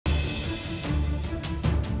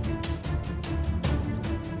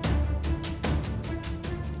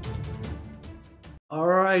All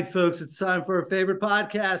right, folks, it's time for our favorite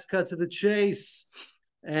podcast, Cut to the Chase.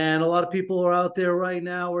 And a lot of people are out there right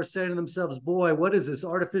now are saying to themselves, boy, what is this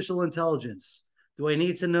artificial intelligence? Do I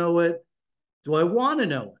need to know it? Do I want to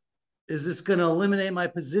know it? Is this going to eliminate my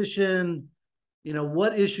position?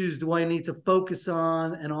 What issues do I need to focus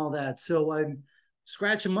on and all that? So I'm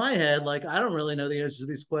scratching my head like I don't really know the answers to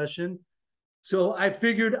this question. So I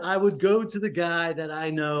figured I would go to the guy that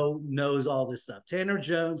I know knows all this stuff, Tanner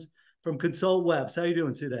Jones from Consult Webs. How you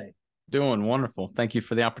doing today? Doing wonderful. Thank you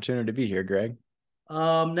for the opportunity to be here, Greg.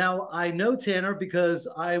 Now I know Tanner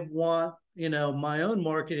because I want, my own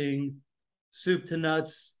marketing soup to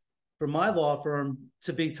nuts for my law firm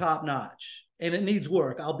to be top notch, and it needs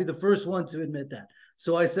work. I'll be the first one to admit that.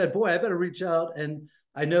 So I said, boy, I better reach out. And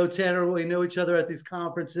I know Tanner, we know each other at these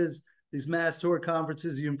conferences, these mass tour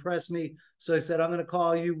conferences. You impress me. So I said, I'm going to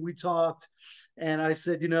call you. We talked, and I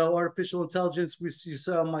said, artificial intelligence. You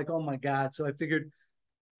saw, I'm like, oh my God. So I figured,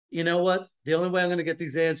 you know what? The only way I'm going to get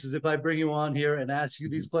these answers is if I bring you on here and ask you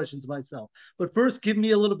these questions myself. But first, give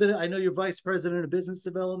me a little bit. I know you're vice president of business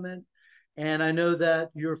development, and I know that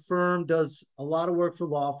your firm does a lot of work for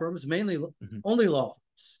law firms, mainly only law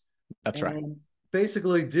firms. That's right. And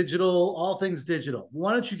basically digital, all things digital.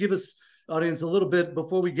 Why don't you give us, audience, a little bit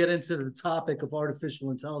before we get into the topic of artificial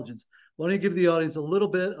intelligence? Why don't you give the audience a little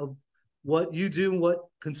bit of what you do, what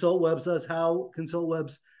Consult Webs does, how Consult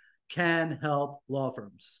Webs can help law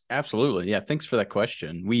firms? Absolutely. Yeah. Thanks for that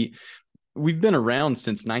question. We've been around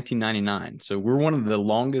since 1999. So we're one of the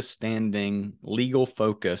longest standing legal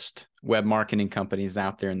focused web marketing companies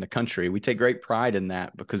out there in the country. We take great pride in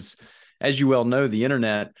that because, as you well know, the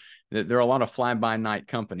internet, there are a lot of fly by night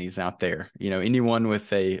companies out there. Anyone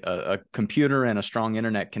with a computer and a strong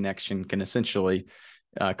internet connection can essentially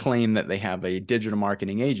claim that they have a digital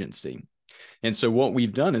marketing agency. And so what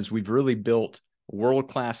we've done is we've really built a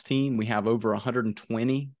world-class team. We have over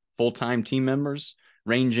 120 full-time team members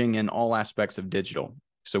ranging in all aspects of digital.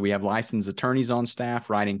 So we have licensed attorneys on staff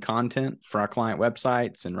writing content for our client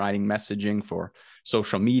websites and writing messaging for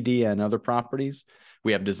social media and other properties.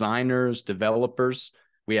 We have designers, developers.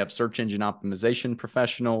 We have search engine optimization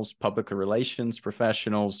professionals, public relations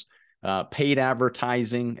professionals, paid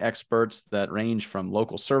advertising experts that range from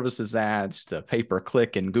local services ads to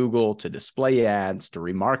pay-per-click in Google to display ads to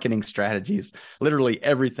remarketing strategies, literally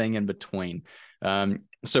everything in between.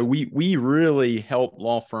 So we really help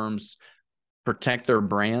law firms protect their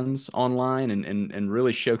brands online and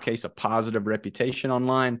really showcase a positive reputation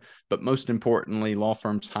online. But most importantly, law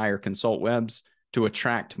firms hire Consult Webs to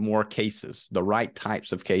attract more cases, the right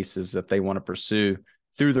types of cases that they want to pursue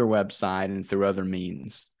through their website and through other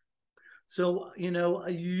means. So, you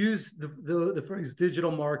use the phrase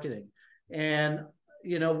digital marketing. And,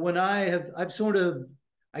 when I've sort of,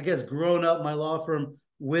 I guess, grown up my law firm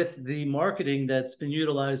with the marketing that's been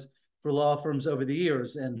utilized for law firms over the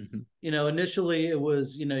years. And, initially it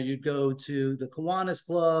was, you'd go to the Kiwanis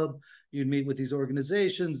Club, you'd meet with these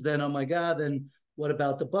organizations. Then, oh my God, then what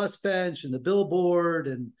about the bus bench and the billboard?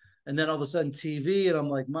 And then all of a sudden TV. And I'm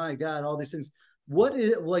like, my God, all these things. What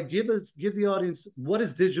is, like, give the audience, what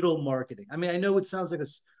is digital marketing? I mean, I know it sounds like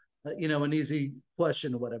an easy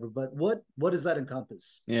question or whatever, but what does that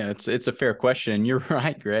encompass? Yeah, it's a fair question. And you're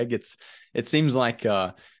right, Greg. It seems like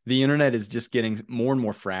the internet is just getting more and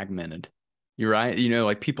more fragmented. You're right.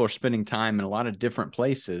 Like people are spending time in a lot of different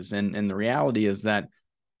places. And the reality is that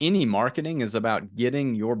any marketing is about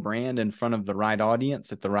getting your brand in front of the right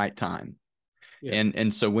audience at the right time. Yeah.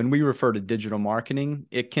 And so when we refer to digital marketing,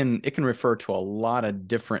 it can refer to a lot of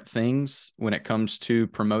different things when it comes to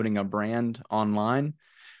promoting a brand online.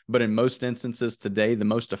 But in most instances today, the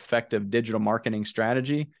most effective digital marketing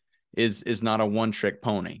strategy is not a one-trick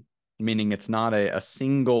pony, meaning it's not a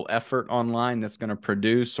single effort online that's going to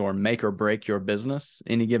produce or make or break your business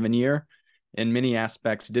any given year. In many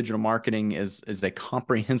aspects, digital marketing is a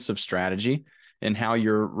comprehensive strategy in how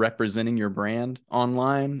you're representing your brand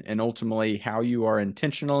online and ultimately how you are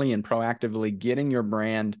intentionally and proactively getting your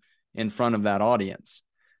brand in front of that audience.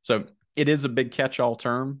 So it is a big catch-all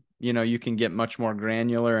term. You can get much more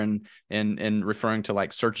granular and referring to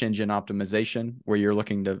like search engine optimization, where you're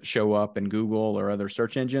looking to show up in Google or other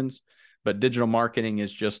search engines. But digital marketing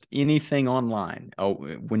is just anything online.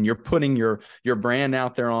 When you're putting your brand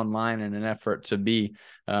out there online in an effort to be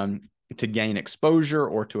to gain exposure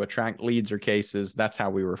or to attract leads or cases, that's how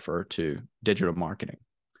we refer to digital marketing.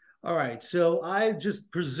 All right. So I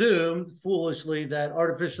just presumed foolishly that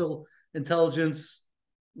artificial intelligence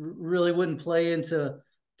really wouldn't play into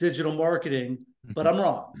digital marketing, but I'm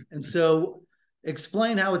wrong. And so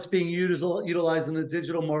explain how it's being utilized in the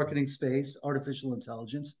digital marketing space, artificial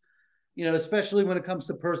intelligence, especially when it comes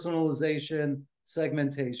to personalization,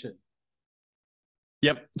 segmentation.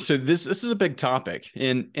 Yep. So this is a big topic,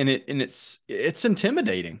 and it's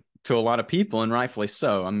intimidating to a lot of people, and rightfully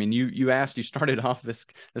so. I mean, you started off this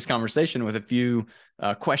conversation with a few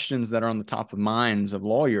questions that are on the top of minds of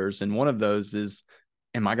lawyers, and one of those is,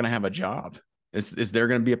 am I going to have a job? Is there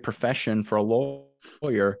going to be a profession for a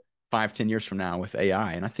lawyer 5-10 years from now with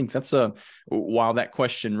AI? And I think while that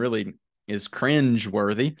question really is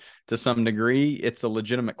cringe-worthy to some degree, it's a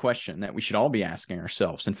legitimate question that we should all be asking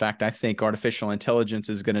ourselves. In fact, I think artificial intelligence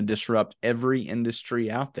is going to disrupt every industry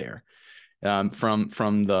out there, from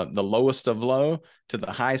the lowest of low to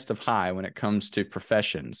the highest of high when it comes to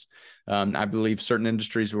professions. I believe certain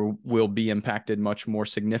industries will be impacted much more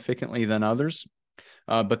significantly than others.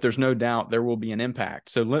 But there's no doubt there will be an impact.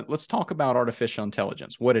 So let's talk about artificial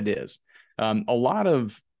intelligence, what it is. A lot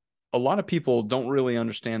of people don't really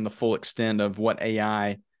understand the full extent of what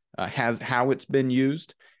AI has, how it's been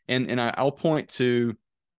used. And I'll point to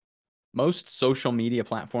most social media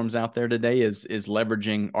platforms out there today is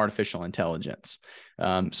leveraging artificial intelligence.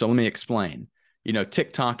 So let me explain.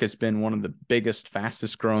 TikTok has been one of the biggest,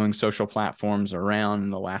 fastest growing social platforms around in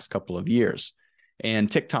the last couple of years.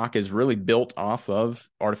 And TikTok is really built off of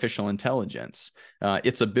artificial intelligence.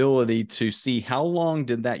 Its ability to see how long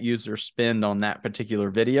did that user spend on that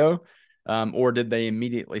particular video, or did they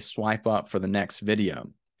immediately swipe up for the next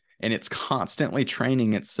video? And it's constantly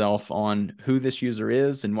training itself on who this user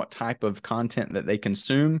is and what type of content that they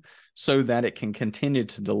consume so that it can continue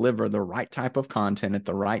to deliver the right type of content at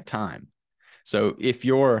the right time. So if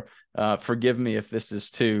you're, forgive me if this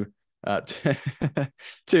is too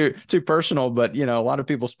personal, but a lot of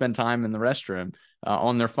people spend time in the restroom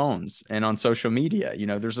on their phones and on social media.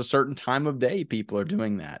 There's a certain time of day people are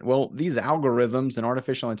doing that. Well, these algorithms and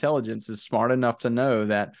artificial intelligence is smart enough to know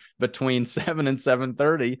that between 7 and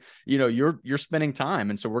 7:30, you're spending time,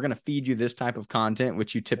 and so we're going to feed you this type of content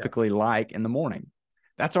which you typically like in the morning.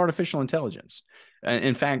 That's artificial intelligence.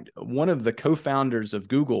 In fact, one of the co-founders of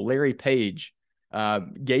Google, Larry Page,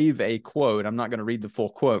 gave a quote. I'm not going to read the full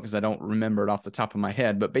quote because I don't remember it off the top of my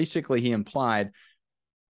head, but basically he implied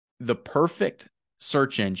the perfect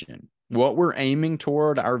search engine. What we're aiming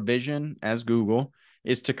toward, our vision as Google,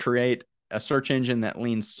 is to create a search engine that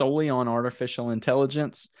leans solely on artificial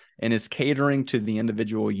intelligence and is catering to the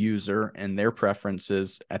individual user and their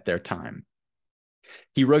preferences at their time.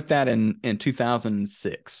 He wrote that in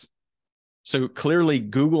 2006. So clearly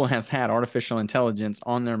Google has had artificial intelligence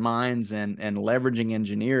on their minds and leveraging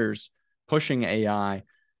engineers pushing AI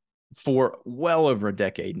for well over a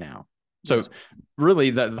decade now. So yes,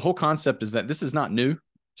 really the whole concept is that this is not new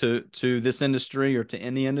to this industry or to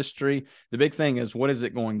any industry. The big thing is, what is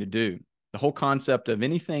it going to do? The whole concept of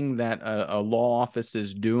anything that a law office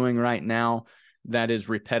is doing right now that is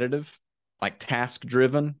repetitive, like task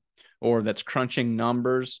driven, or that's crunching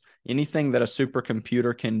numbers, anything that a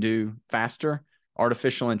supercomputer can do faster,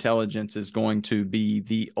 artificial intelligence is going to be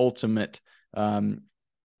the ultimate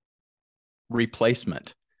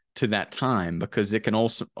replacement to that time, because it can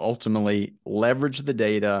also ultimately leverage the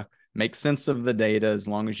data, make sense of the data as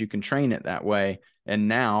long as you can train it that way. And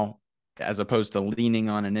now, as opposed to leaning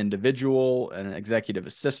on an individual, an executive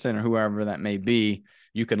assistant, or whoever that may be,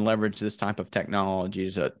 you can leverage this type of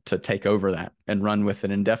technology to take over that and run with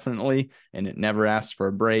it indefinitely. And it never asks for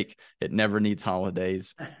a break. It never needs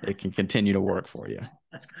holidays. It can continue to work for you.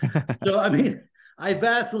 So, I mean, I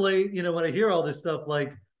vacillate, when I hear all this stuff,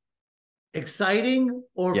 like exciting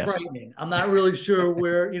or yes, frightening. I'm not really sure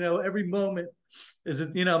where, every moment is,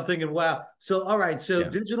 I'm thinking, wow. So, all right. So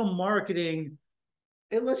digital marketing,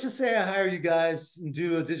 and let's just say I hire you guys and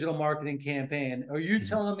do a digital marketing campaign. Are you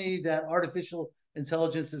telling me that artificial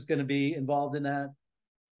intelligence is going to be involved in that?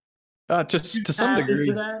 To some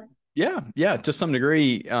degree. That? Yeah, to some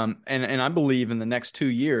degree. And I believe in the next 2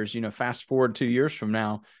 years, fast forward 2 years from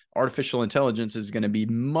now, artificial intelligence is going to be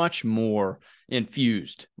much more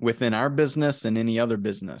infused within our business and any other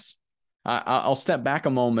business. I'll step back a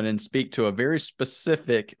moment and speak to a very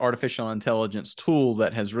specific artificial intelligence tool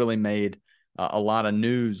that has really made a lot of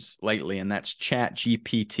news lately, and that's Chat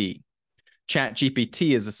GPT. Chat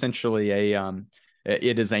GPT is essentially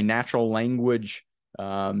it is a natural language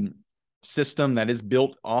system that is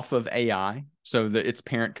built off of AI. So its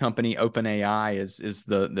parent company, OpenAI, is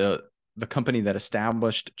the company that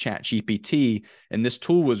established Chat GPT, and this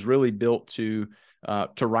tool was really built to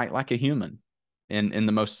write like a human, in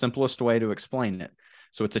the most simplest way to explain it.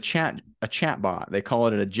 So it's a chat bot. They call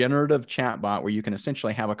it a generative chat bot, where you can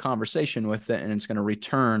essentially have a conversation with it, and it's going to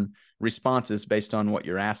return responses based on what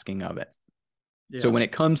you're asking of it. Yes. So when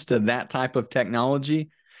it comes to that type of technology,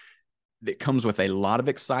 it comes with a lot of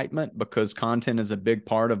excitement because content is a big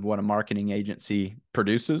part of what a marketing agency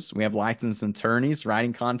produces. We have licensed attorneys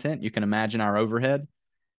writing content. You can imagine our overhead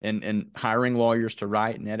and hiring lawyers to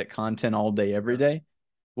write and edit content all day, every day.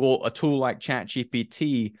 Well, a tool like Chat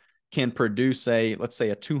GPT can produce let's say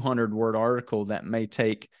a 200-word article that may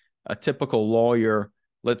take a typical lawyer,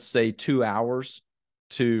 let's say 2 hours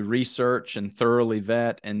to research and thoroughly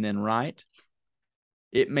vet and then write.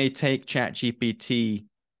 It may take Chat GPT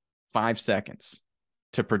 5 seconds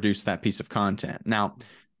to produce that piece of content. Now,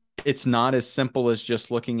 it's not as simple as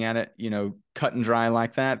just looking at it, cut and dry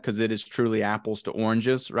like that, because it is truly apples to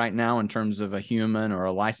oranges right now in terms of a human or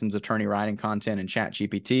a licensed attorney writing content in Chat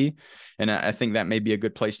GPT. And I think that may be a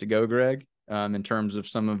good place to go, Greg, in terms of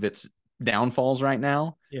some of its downfalls right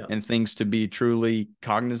now and things to be truly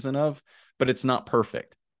cognizant of, but it's not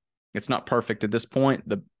perfect. It's not perfect at this point.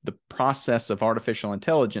 The process of artificial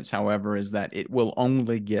intelligence, however, is that it will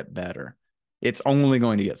only get better. It's only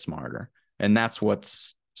going to get smarter. And that's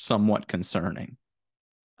what's somewhat concerning.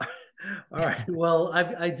 All right. Well,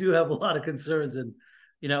 I do have a lot of concerns, and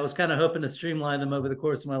I was kind of hoping to streamline them over the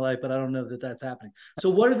course of my life, but I don't know that that's happening. So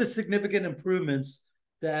what are the significant improvements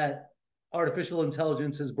that artificial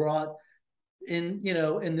intelligence has brought in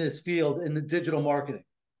this field, in the digital marketing?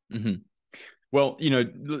 Mm-hmm. Well,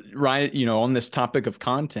 on this topic of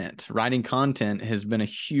content, writing content has been a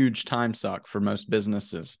huge time suck for most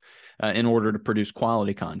businesses in order to produce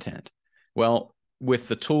quality content. Well, with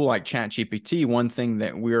the tool like ChatGPT, one thing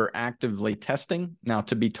that we're actively testing now,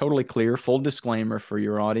 to be totally clear, full disclaimer for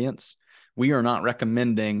your audience, we are not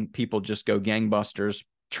recommending people just go gangbusters,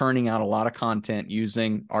 churning out a lot of content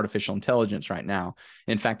using artificial intelligence right now.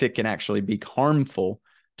 In fact, it can actually be harmful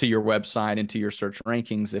to your website and to your search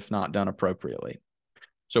rankings if not done appropriately.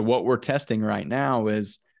 So what we're testing right now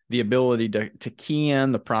is the ability to key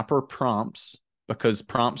in the proper prompts, because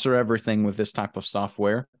prompts are everything with this type of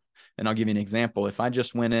software. And I'll give you an example. If I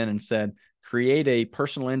just went in and said, create a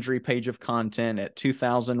personal injury page of content at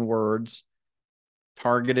 2,000 words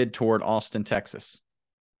targeted toward Austin, Texas.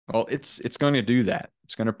 Well, it's going to do that.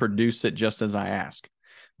 It's going to produce it just as I ask.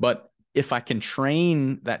 But if I can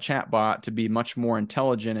train that chatbot to be much more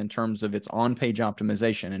intelligent in terms of its on-page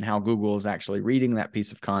optimization and how Google is actually reading that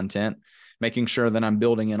piece of content, making sure that I'm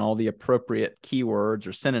building in all the appropriate keywords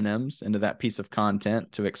or synonyms into that piece of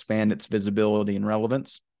content to expand its visibility and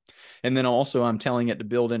relevance. And then also I'm telling it to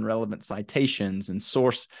build in relevant citations and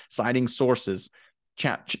citing sources.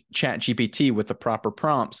 Chat GPT with the proper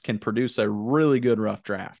prompts can produce a really good rough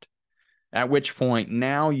draft, at which point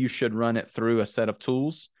now you should run it through a set of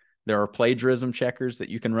tools. There are plagiarism checkers that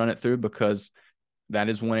you can run it through, because that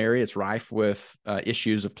is one area it's rife with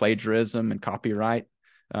issues of plagiarism and copyright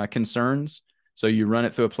concerns. So you run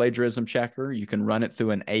it through a plagiarism checker. You can run it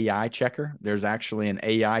through an AI checker. There's actually an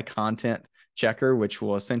AI content checker, which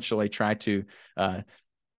will essentially try to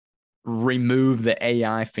remove the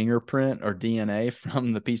AI fingerprint or DNA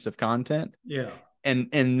from the piece of content. Yeah.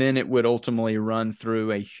 And then it would ultimately run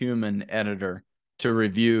through a human editor to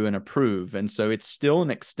review and approve. And so it's still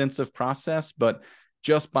an extensive process, but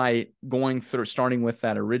just by starting with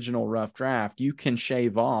that original rough draft, you can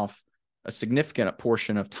shave off a significant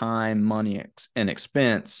portion of time, money, and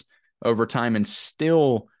expense over time and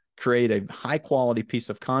still create a high quality piece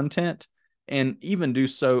of content, and even do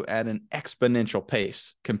so at an exponential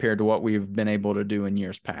pace compared to what we've been able to do in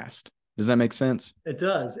years past. Does that make sense? It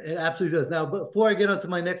does. It absolutely does. Now, before I get on to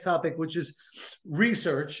my next topic, which is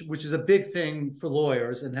research, which is a big thing for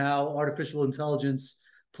lawyers and how artificial intelligence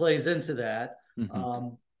plays into that. Mm-hmm.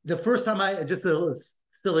 The first time just a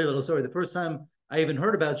silly little story, the first time I even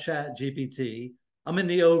heard about Chat GPT, I'm in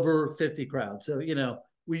the over 50 crowd. So,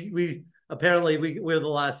 we apparently we're the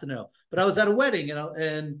last to know. But I was at a wedding,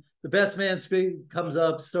 and the best man comes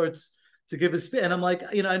up, starts to give his speech. And I'm like,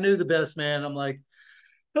 I knew the best man. I'm like,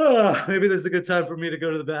 maybe this is a good time for me to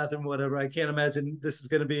go to the bathroom, whatever. I can't imagine this is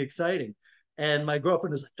going to be exciting. And my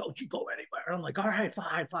girlfriend is like, don't you go anywhere. And I'm like, all right,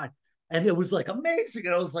 fine. And it was like amazing.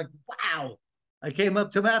 And I was like, wow. I came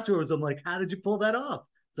up to him afterwards. I'm like, how did you pull that off?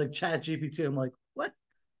 It's like Chat GPT. I'm like, what?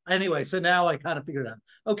 Anyway, so now I kind of figured it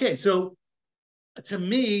out. Okay, so to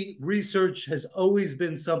me, research has always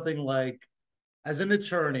been something like, as an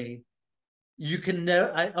attorney, you can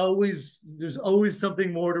never, there's always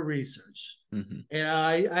something more to research. Mm-hmm. And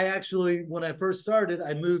I actually, when I first started,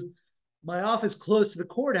 I moved my office close to the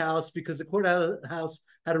courthouse because the courthouse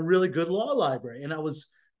had a really good law library. And I was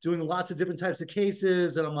doing lots of different types of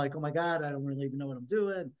cases. And I'm like, oh my God, I don't really even know what I'm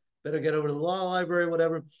doing. Better get over to the law library,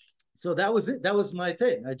 whatever. So that was it. That was my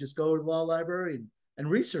thing. I just go to the law library and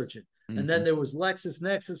research it. Mm-hmm. And then there was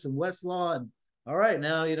LexisNexis and Westlaw. And all right,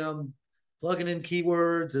 now, I'm plugging in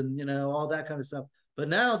keywords and, you know, all that kind of stuff. But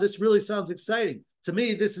now this really sounds exciting. To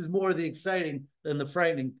me, this is more the exciting than the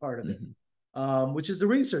frightening part of it, which is the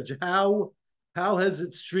research. How has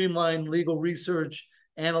it streamlined legal research,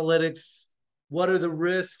 analytics? What are the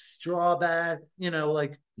risks, drawbacks? You know,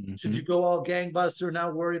 like, should you go all gangbuster,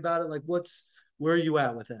 not worry about it? Like, where are you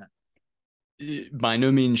at with that? By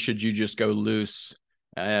no means should you just go loose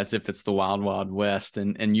as if it's the wild, wild west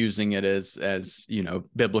and using it as, you know,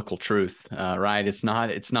 biblical truth, right? It's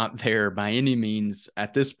not there by any means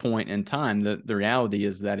at this point in time. The reality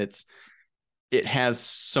is that it has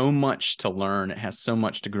so much to learn. It has so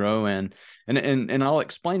much to grow in. And I'll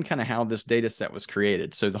explain kind of how this data set was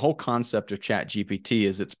created. So the whole concept of Chat GPT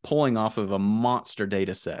is it's pulling off of a monster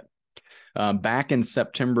data set. Back in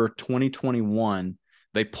September 2021,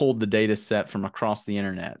 they pulled the data set from across the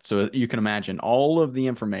internet. So you can imagine all of the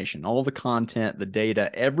information, all the content, the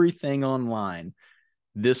data, everything online.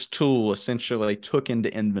 This tool essentially took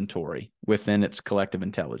into inventory within its collective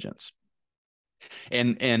intelligence.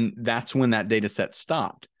 And that's when that data set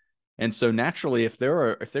stopped. And so naturally, if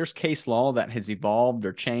there's case law that has evolved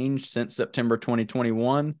or changed since September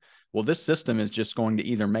 2021, well, this system is just going to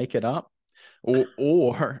either make it up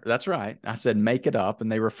or that's right. I said make it up,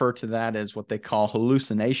 and they refer to that as what they call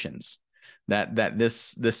hallucinations that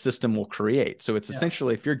this system will create. So it's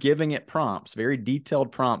essentially, if you're giving it prompts, very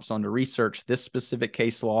detailed prompts on to research this specific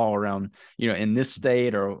case law around, you know, in this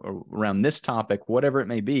state or around this topic, whatever it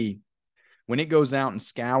may be, when it goes out and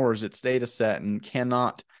scours its data set and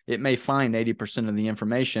it may find 80% of the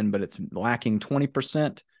information, but it's lacking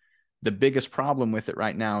 20%. The biggest problem with it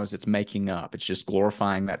right now is it's making up. It's just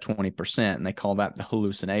glorifying that 20%, and they call that the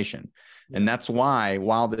hallucination. Yeah. And that's why,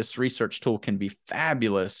 while this research tool can be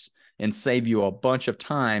fabulous and save you a bunch of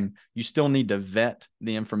time, you still need to vet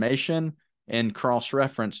the information and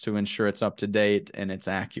cross-reference to ensure it's up to date and it's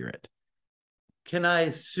accurate. Can I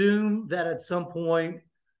assume that at some point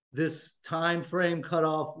this time frame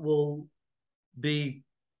cutoff will be,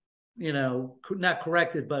 you know, not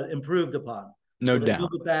corrected, but improved upon? No doubt. Move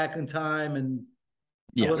it back in time, and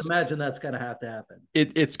yes. I would imagine that's going to have to happen.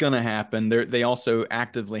 It's going to happen. They also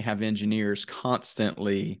actively have engineers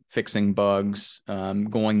constantly fixing bugs,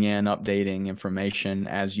 going in, updating information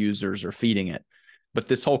as users are feeding it. But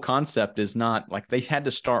this whole concept is not like, they had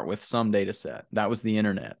to start with some data set. That was the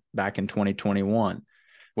internet back in 2021.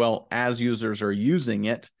 Well, as users are using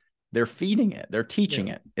it, they're feeding it, they're teaching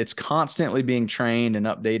it. It's constantly being trained and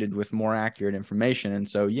updated with more accurate information. And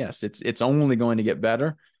so, yes, it's only going to get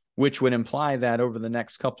better, which would imply that over the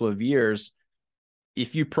next couple of years,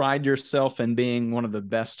 if you pride yourself in being one of the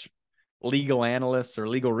best legal analysts or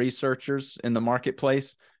legal researchers in the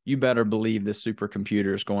marketplace, you better believe this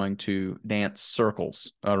supercomputer is going to dance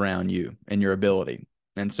circles around you and your ability.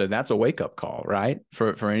 And so that's a wake-up call, right?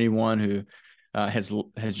 For anyone who has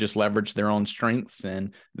just leveraged their own strengths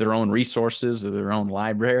and their own resources or their own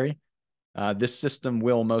library. This system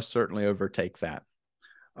will most certainly overtake that.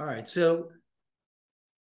 All right. So,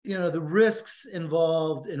 you know, the risks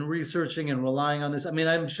involved in researching and relying on this. I mean,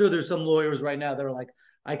 I'm sure there's some lawyers right now that are like,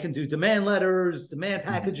 I can do demand letters, demand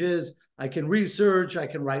packages. I can research, I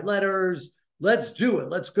can write letters. Let's do it.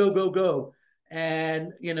 Let's go, go, go.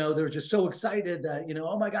 And, you know, they're just so excited that, you know,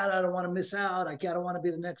 oh my God, I don't want to miss out. I don't want to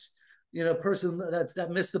be the next, you know, person that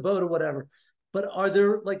missed the boat or whatever. But are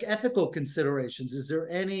there like ethical considerations? Is there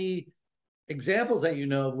any examples that you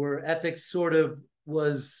know of where ethics sort of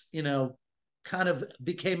was, you know, kind of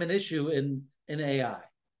became an issue in AI?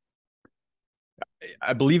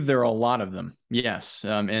 I believe there are a lot of them. Yes.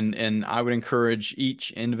 And I would encourage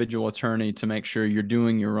each individual attorney to make sure you're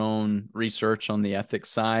doing your own research on the ethics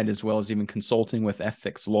side, as well as even consulting with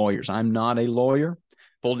ethics lawyers. I'm not a lawyer,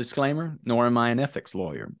 full disclaimer, nor am I an ethics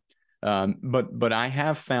lawyer. But I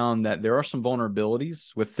have found that there are some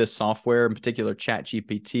vulnerabilities with this software, in particular Chat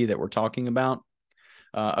GPT that we're talking about.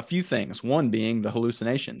 A few things. One being the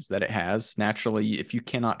hallucinations that it has. Naturally, if you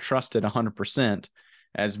cannot trust it 100%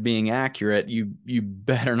 as being accurate, you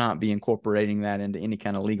better not be incorporating that into any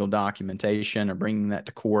kind of legal documentation or bringing that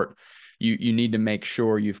to court. You need to make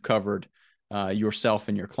sure you've covered yourself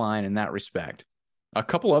and your client in that respect. A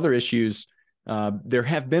couple other issues. There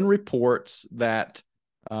have been reports that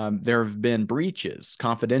there have been breaches,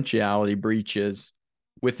 confidentiality breaches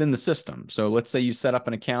within the system. So let's say you set up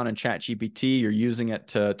an account in Chat GPT, you're using it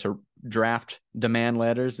to draft demand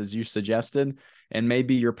letters, as you suggested, and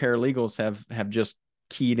maybe your paralegals have just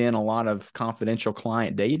keyed in a lot of confidential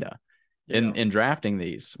client data in drafting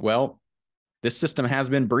these. Well, this system has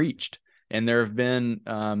been breached, and there's been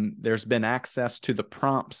access to the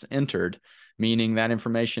prompts entered, meaning that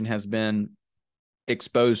information has been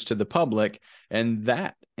exposed to the public, and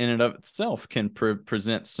that in and of itself can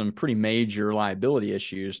present some pretty major liability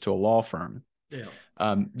issues to a law firm. Yeah.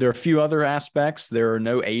 There are a few other aspects. There are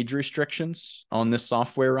no age restrictions on this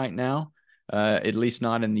software right now, at least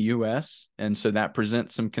not in the US. And so that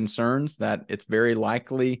presents some concerns that it's very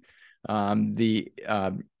likely the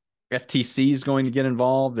FTC is going to get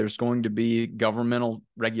involved. There's going to be governmental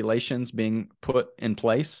regulations being put in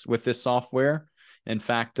place with this software. In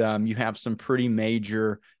fact, you have some pretty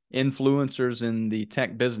major influencers in the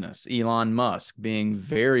tech business, Elon Musk being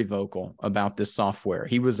very vocal about this software.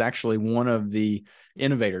 He was actually one of the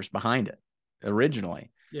innovators behind it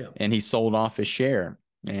originally. Yeah. And he sold off his share.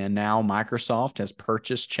 And now Microsoft has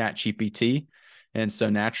purchased Chat GPT. And so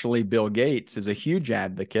naturally, Bill Gates is a huge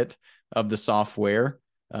advocate of the software.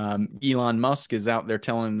 Elon Musk is out there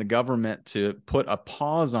telling the government to put a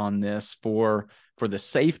pause on this for the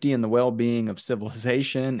safety and the well-being of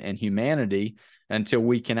civilization and humanity until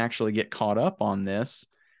we can actually get caught up on this.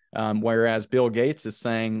 Whereas Bill Gates is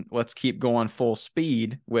saying, let's keep going full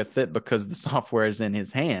speed with it because the software is in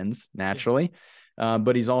his hands naturally.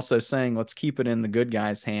 But he's also saying, let's keep it in the good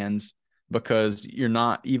guys' hands because you're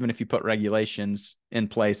not, even if you put regulations in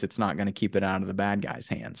place, it's not going to keep it out of the bad guys'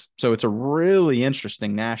 hands. So it's a really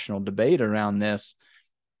interesting national debate around this.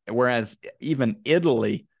 Whereas even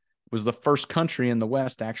Italy was the first country in the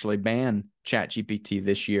West to actually ban Chat GPT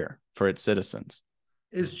this year for its citizens.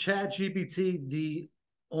 Is Chat GPT the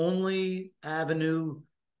only avenue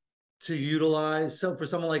to utilize? So for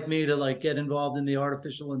someone like me to like get involved in the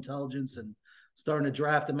artificial intelligence and starting to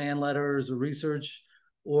draft demand letters or research,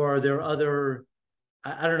 or are there other,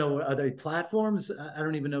 I don't know, are there platforms? I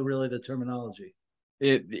don't even know really the terminology.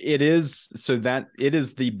 It is so that it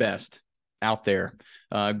is the best out there.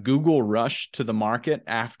 Google rushed to the market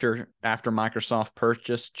after Microsoft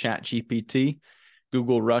purchased Chat GPT.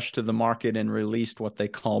 Google rushed to the market and released what they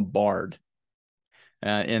call Bard.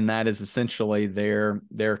 And that is essentially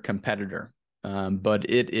their competitor. But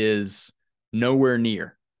it is nowhere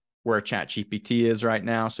near where ChatGPT is right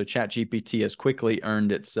now. So ChatGPT has quickly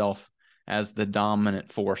earned itself as the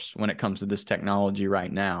dominant force when it comes to this technology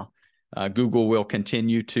right now. Google will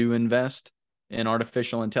continue to invest in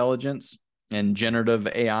artificial intelligence and generative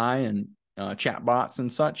AI and chatbots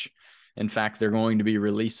and such. In fact, they're going to be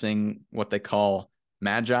releasing what they call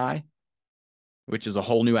Magi, which is a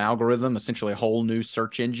whole new algorithm, essentially a whole new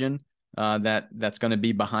search engine that's going to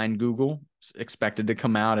be behind Google. It's expected to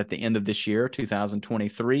come out at the end of this year,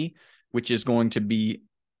 2023, which is going to be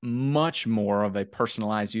much more of a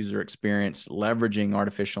personalized user experience, leveraging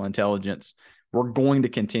artificial intelligence. We're going to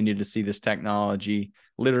continue to see this technology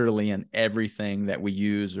literally in everything that we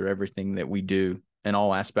use or everything that we do in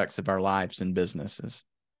all aspects of our lives and businesses.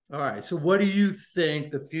 All right. So what do you think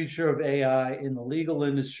the future of AI in the legal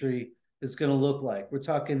industry is going to look like? We're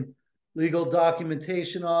talking legal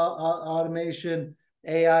documentation automation,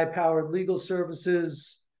 AI powered legal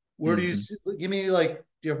services. Where do you give me like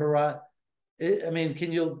your horizon? I mean,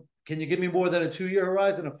 can you give me more than a 2-year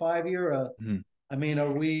horizon, a 5-year? I mean,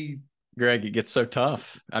 are we? Greg, it gets so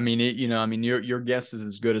tough. I mean, your guess is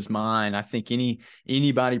as good as mine. I think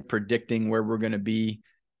anybody predicting where we're going to be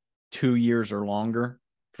 2 years or longer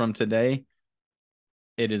from today,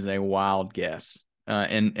 it is a wild guess.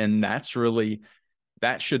 And that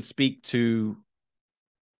should speak to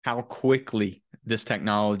how quickly this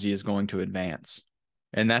technology is going to advance.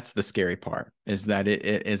 And that's the scary part, is that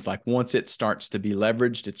it is like once it starts to be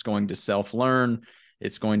leveraged, it's going to self-learn.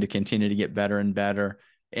 It's going to continue to get better and better.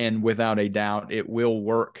 And without a doubt, it will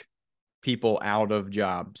work people out of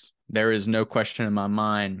jobs. There is no question in my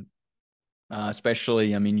mind,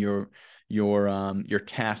 especially, I mean, your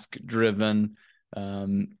task-driven,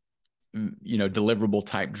 deliverable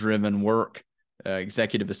type driven work,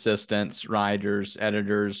 executive assistants, writers,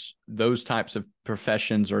 editors, those types of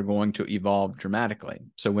professions are going to evolve dramatically.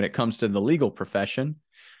 So when it comes to the legal profession,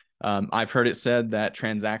 I've heard it said that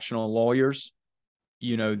transactional lawyers,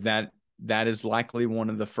 that is likely one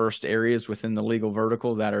of the first areas within the legal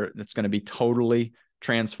vertical that's going to be totally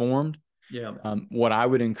transformed. Yeah. What I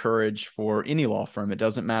would encourage for any law firm, it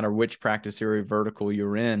doesn't matter which practice area vertical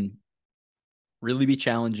you're in, really be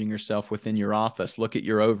challenging yourself within your office. Look at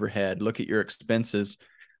your overhead, look at your expenses.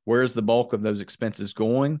 Where's the bulk of those expenses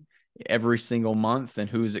going every single month, and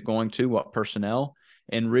who is it going to, what personnel?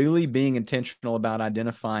 And really being intentional about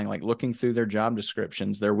identifying, like looking through their job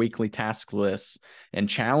descriptions, their weekly task lists, and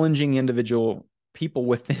challenging individual people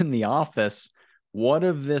within the office. What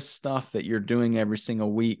of this stuff that you're doing every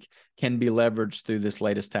single week can be leveraged through this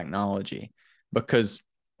latest technology? Because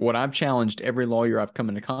what I've challenged every lawyer I've come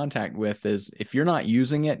into contact with is, if you're not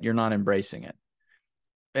using it, you're not embracing it.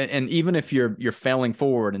 and even if you're failing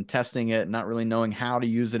forward and testing it, not really knowing how to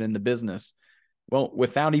use it in the business, well,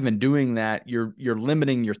 without even doing that, you're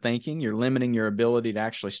limiting your thinking, you're limiting your ability to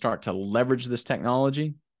actually start to leverage this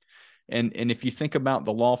technology. And if you think about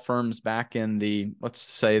the law firms back in the, let's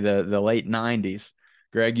say the late 90s,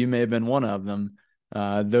 Greg, you may have been one of them,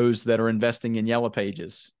 those that are investing in Yellow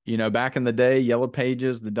Pages. Back in the day, Yellow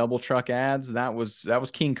Pages, the double truck ads, that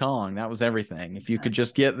was King Kong. That was everything. If you could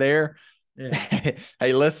just get there, yeah.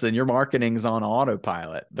 Hey, listen, your marketing's on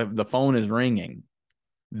autopilot. The phone is ringing.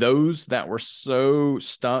 Those that were so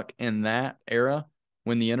stuck in that era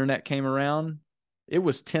when the internet came around, it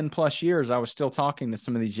was 10 plus years. I was still talking to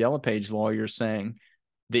some of these Yellow Page lawyers saying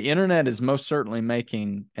the internet is most certainly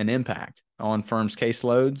making an impact on firms'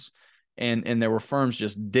 caseloads. And there were firms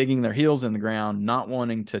just digging their heels in the ground, not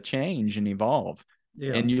wanting to change and evolve.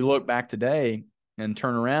 Yeah. And you look back today and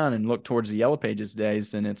turn around and look towards the Yellow Pages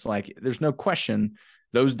days, and it's like, there's no question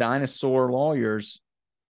those dinosaur lawyers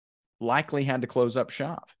likely had to close up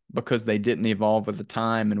shop because they didn't evolve with the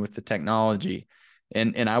time and with the technology.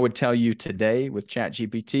 And I would tell you today with Chat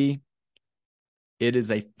GPT, it is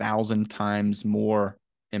 1,000 times more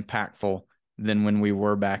impactful than when we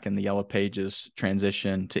were back in the Yellow Pages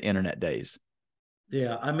transition to internet days.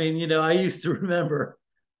 Yeah. I mean, I used to remember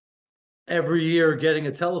every year getting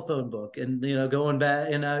a telephone book and, going back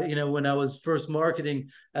and, when I was first marketing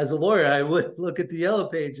as a lawyer, I would look at the Yellow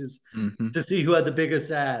Pages to see who had the biggest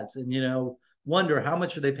ads and, wonder how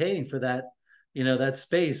much are they paying for that, that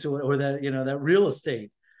space or that, that real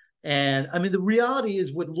estate. And I mean, the reality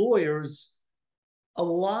is with lawyers, a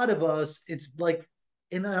lot of us, it's like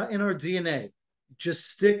in our DNA, just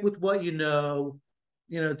stick with what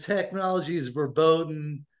technology is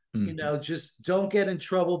verboten. Just don't get in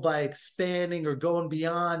trouble by expanding or going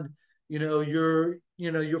beyond, your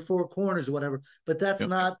four corners or whatever. But that's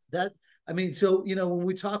not that. I mean, so, when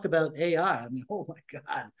we talk about AI, I mean, oh my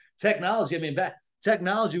God, technology. I mean,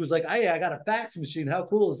 technology was like, hey, I got a fax machine. How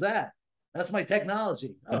cool is that? That's my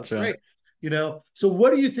technology. Oh, that's great. Right. So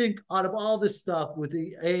what do you think out of all this stuff with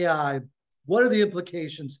the AI, what are the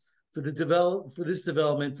implications for this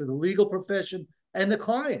development for the legal profession and the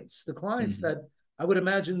clients that I would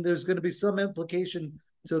imagine there's going to be some implication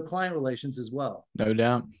to client relations as well. No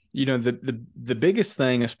doubt. The biggest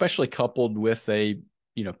thing, especially coupled with a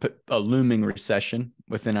looming recession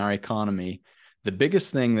within our economy, the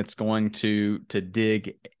biggest thing that's going to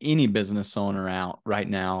dig any business owner out right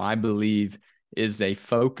now, I believe, is a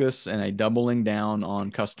focus and a doubling down on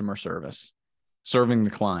customer service, serving the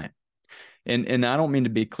client. And I don't mean to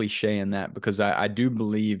be cliche in that, because I do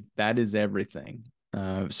believe that is everything.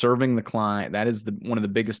 Serving the client, that is one of the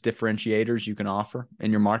biggest differentiators you can offer in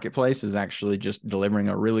your marketplace, is actually just delivering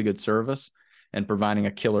a really good service and providing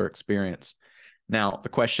a killer experience. Now, the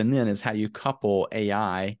question then is how you couple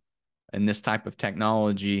AI and this type of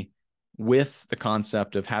technology with the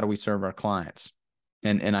concept of how do we serve our clients.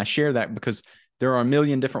 And I share that because there are a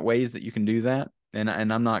million different ways that you can do that. And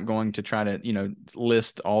I'm not going to try to,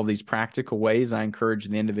 list all these practical ways. I encourage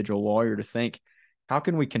the individual lawyer to think, how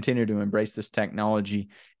can we continue to embrace this technology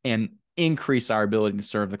and increase our ability to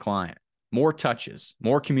serve the client? More touches,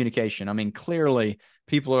 more communication. I mean, clearly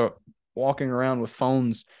people are walking around with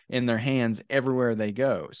phones in their hands everywhere they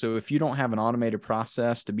go. So if you don't have an automated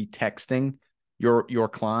process to be texting your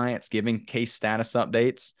clients, giving case status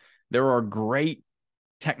updates, there are great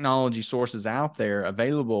technology sources out there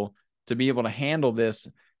available to be able to handle this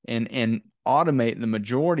and automate the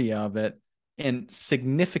majority of it and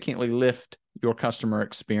significantly lift your customer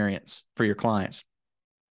experience for your clients.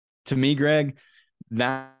 To me, Greg,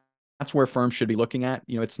 that's where firms should be looking at.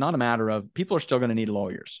 It's not a matter of, people are still going to need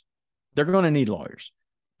lawyers. They're going to need lawyers.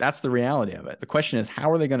 That's the reality of it. The question is,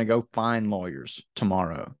 how are they going to go find lawyers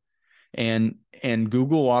tomorrow? And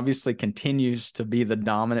Google obviously continues to be the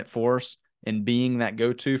dominant force in being that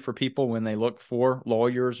go-to for people when they look for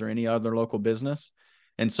lawyers or any other local business.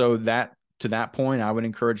 And so to that point, I would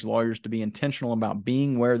encourage lawyers to be intentional about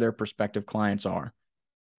being where their prospective clients are,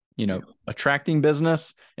 attracting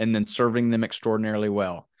business and then serving them extraordinarily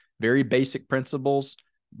well. Very basic principles,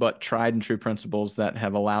 but tried and true principles that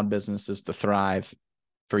have allowed businesses to thrive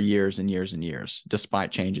for years and years and years, despite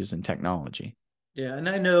changes in technology. Yeah. And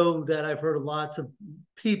I know that I've heard lots of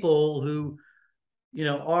people who,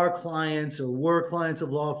 are clients or were clients of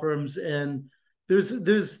law firms, and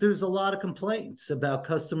there's a lot of complaints about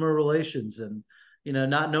customer relations and,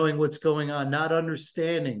 not knowing what's going on, not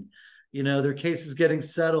understanding, their cases getting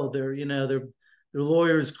settled, their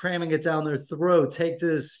lawyers cramming it down their throat, take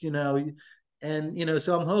this, and,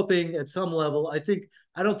 so I'm hoping at some level,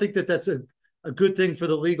 I don't think that that's a good thing for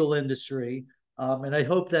the legal industry. And I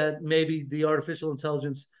hope that maybe the artificial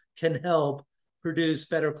intelligence can help produce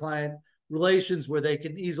better client relations where they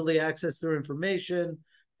can easily access their information.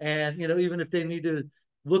 And, you know, even if they need to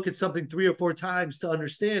look at something 3 or 4 times to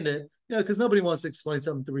understand it, you know, because nobody wants to explain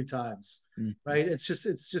something 3 times, right? It's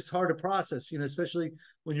just hard to process, you know, especially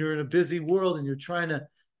when you're in a busy world and you're trying to,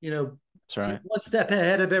 you know, That's right. one step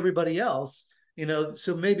ahead of everybody else, you know,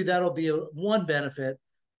 so maybe that'll be one benefit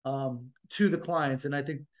to the clients. And I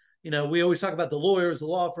think, you know, we always talk about the lawyers, the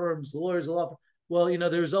law firms, the lawyers, the law firm. Well, you know,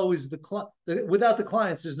 there's always without the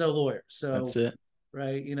clients, there's no lawyers. So that's it.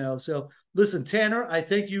 Right. You know, so listen, Tanner, I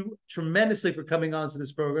thank you tremendously for coming on to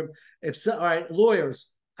this program. All right, lawyers,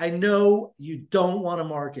 I know you don't want to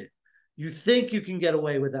market. You think you can get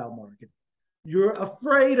away without marketing. You're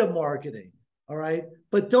afraid of marketing. All right.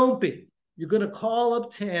 But don't be. You're going to call up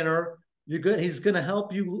Tanner. He's going to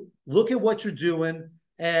help you look at what you're doing.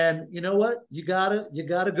 And you know what? You gotta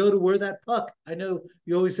go to where that puck. I know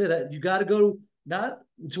you always say that. You gotta go not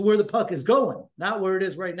to where the puck is going, not where it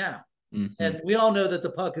is right now. And we all know that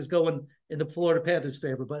the puck is going in the Florida Panthers'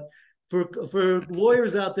 favor. But for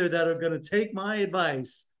lawyers out there that are going to take my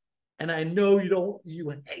advice, and I know you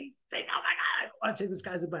hate, think, oh my God, I don't want to take this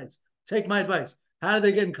guy's advice. Take my advice. How do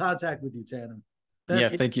they get in contact with you, Tanner?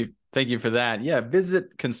 Thank you. Thank you for that. Yeah,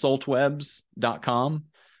 visit consultwebs.com,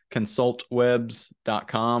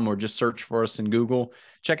 consultwebs.com, or just search for us in Google.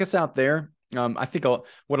 Check us out there. I think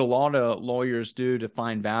what a lot of lawyers do to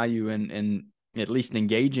find value in at least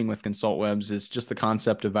engaging with ConsultWebs is just the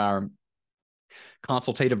concept of our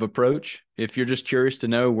consultative approach. If you're just curious to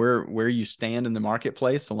know where you stand in the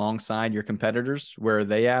marketplace alongside your competitors, where are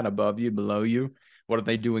they at, above you, below you? What are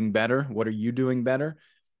they doing better? What are you doing better?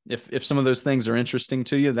 If some of those things are interesting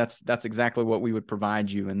to you, that's exactly what we would provide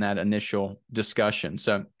you in that initial discussion.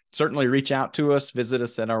 So certainly reach out to us, visit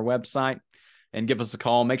us at our website, and give us a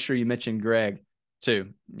call. Make sure you mention Gregg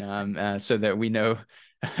too, so that we know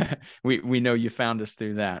we know you found us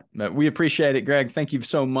through that. But we appreciate it, Gregg. Thank you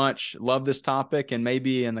so much. Love this topic, and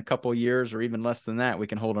maybe in a couple of years or even less than that, we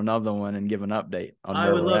can hold another one and give an update on where we're at.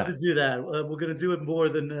 I would love to do that. We're going to do it more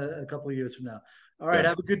than a couple of years from now. All right,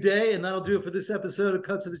 have a good day, and that'll do it for this episode of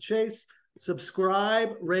Cut to the Chase. Subscribe,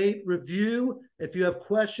 rate, review. If you have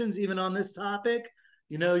questions, even on this topic,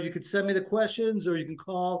 you know, you could send me the questions, or you can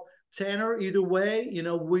call Tanner. Either way, you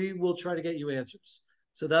know, we will try to get you answers.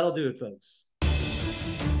 So that'll do it, folks.